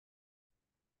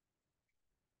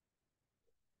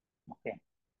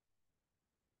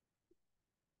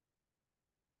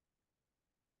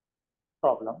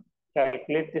problem.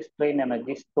 Calculate the strain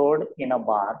energy stored in a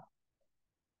bar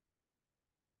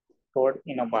 2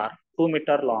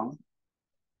 meter long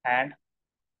and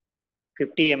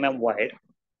 50 mm wide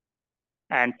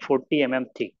and 40 mm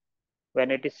thick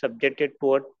when it is subjected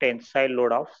to a tensile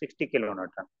load of 60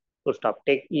 kilonewton. So stop.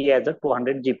 Take E as a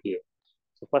 200 GPa.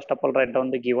 So first of all, write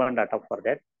down the given data for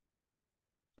that.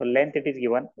 So length it is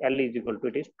given L is equal to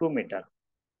it is 2 meter.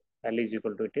 L is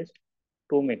equal to it is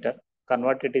 2 meter.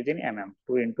 Convert it is in mm.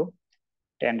 2 into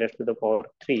 10 raised to the power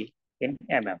 3 in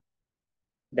mm.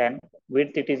 Then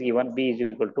width it is given B is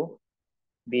equal to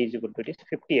it is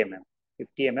 50 mm.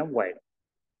 50 mm wide.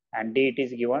 And D it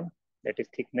is given, that is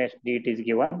thickness D it is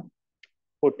given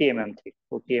 40 mm thick.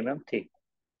 40 mm thick.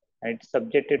 And it's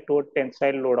subjected to a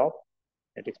tensile load of,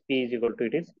 that is P is equal to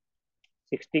it is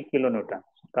 60 kilonewton.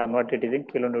 So convert it is in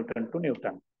kilonewton to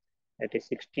Newton. That is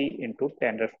 60 into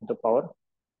 10 raised to the power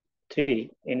 3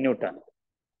 in Newton.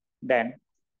 Then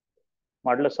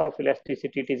modulus of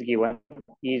elasticity it is given,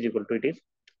 E is equal to it is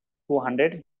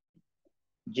 200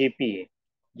 GPa.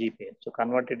 So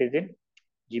convert it is in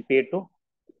GPa to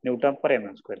Newton per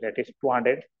mm square. That is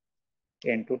 200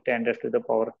 into 10 raised to the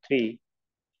power 3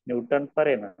 Newton per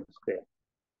mm square.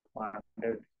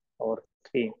 100 over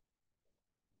 3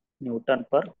 Newton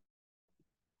per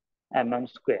mm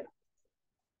square.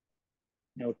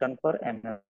 Newton per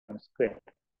mm square.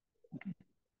 Okay.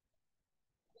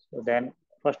 So then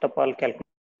first of all calculate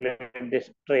the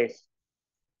stress.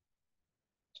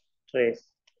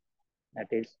 That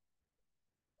is,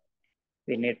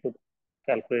 we need to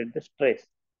calculate the stress.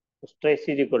 So stress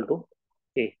is equal to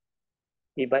P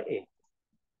by A.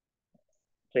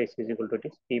 Stress is equal to it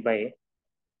is P by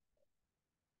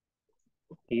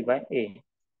A.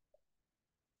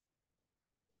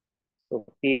 So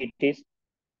P it is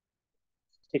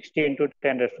 60 into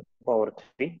 10 raised to the power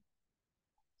 3.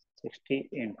 60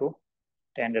 into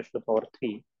 10 raised to the power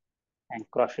 3. And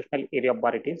cross-sectional area of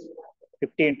bar it is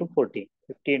 50 into 40.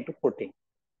 50 into 40.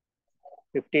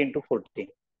 50 into 40.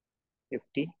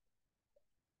 50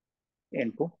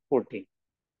 into 40.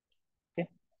 Okay.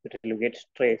 So it will get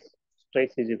stress.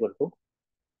 Stress is equal to,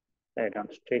 write down,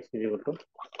 stress is equal to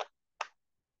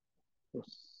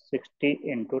 60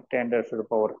 into 10 raised to the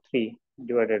power 3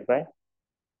 divided by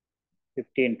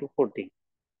 50 into 40.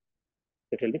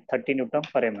 It will be 30 Newton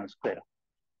per mm square.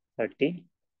 30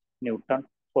 Newton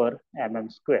per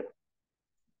mm square.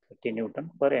 30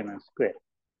 Newton per mm square.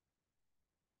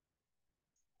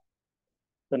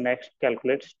 So next,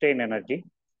 calculate strain energy.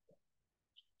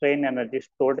 Strain energy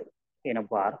stored in a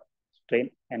bar.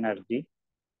 Strain energy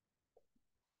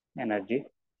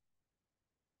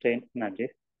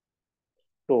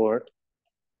stored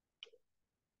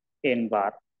in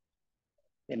bar,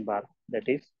 that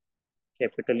is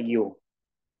capital U.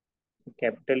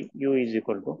 Capital U is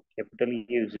equal to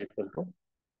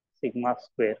sigma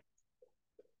square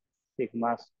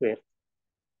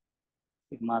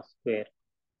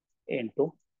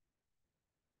into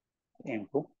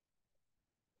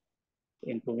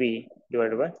V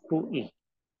divided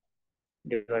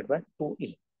by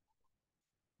 2E.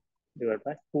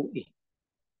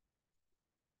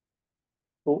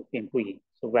 2 into E.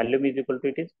 So volume is equal to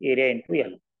it is area into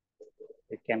L.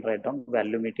 We can write down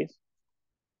volume it is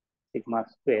sigma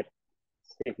square.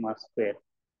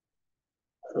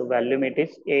 So volume it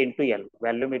is A into L.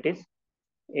 Volume it is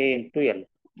A into L.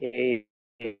 A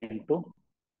into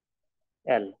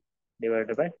L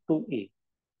divided by 2E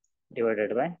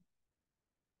divided by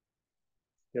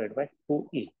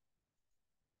 2E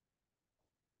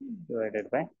divided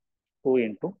by 2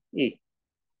 into E.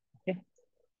 Okay.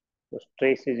 So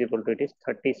stress is equal to it is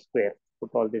 30 square.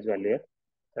 Put all this value here.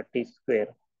 30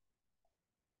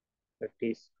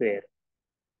 square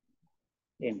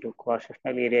into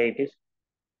cross-sectional area it is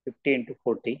 50 into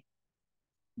 40.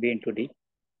 B into D.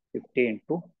 50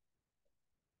 into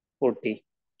 40.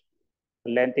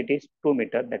 Length it is 2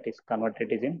 meter. That is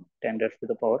converted is in 10 raised to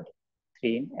the power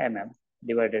 3 in mm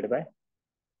divided by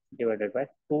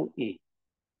 2E.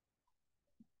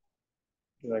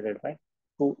 Divided by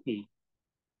 2E.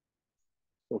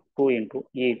 So 2 into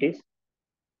E it is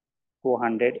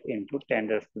 200 into 10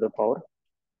 raised to the power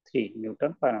 3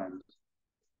 Newton per mm.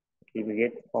 We will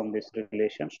get from this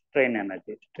relation strain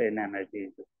energy.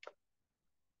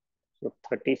 So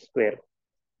 30 square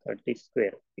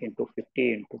into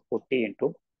 50 into 40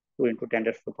 into 2 into 10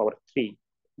 raised to the power 3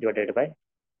 divided by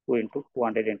 2 into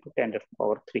 200 into 10 raised to the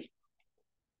power 3.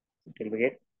 It will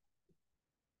get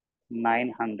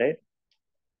 9,000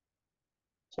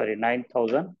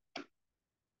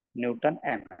 Newton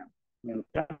mm.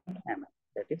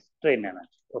 That is strain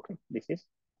energy. Okay, this is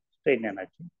strain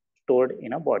energy stored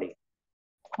in a body.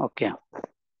 Okay.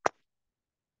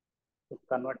 To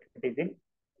convert it is in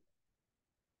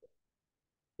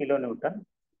kilonewton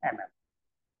mm.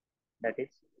 That is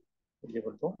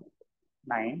equal to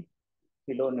 9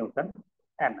 kilonewton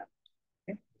mm.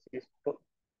 Okay. This is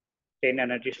strain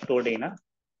energy stored in a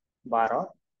bar of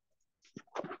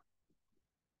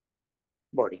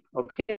body. Okay.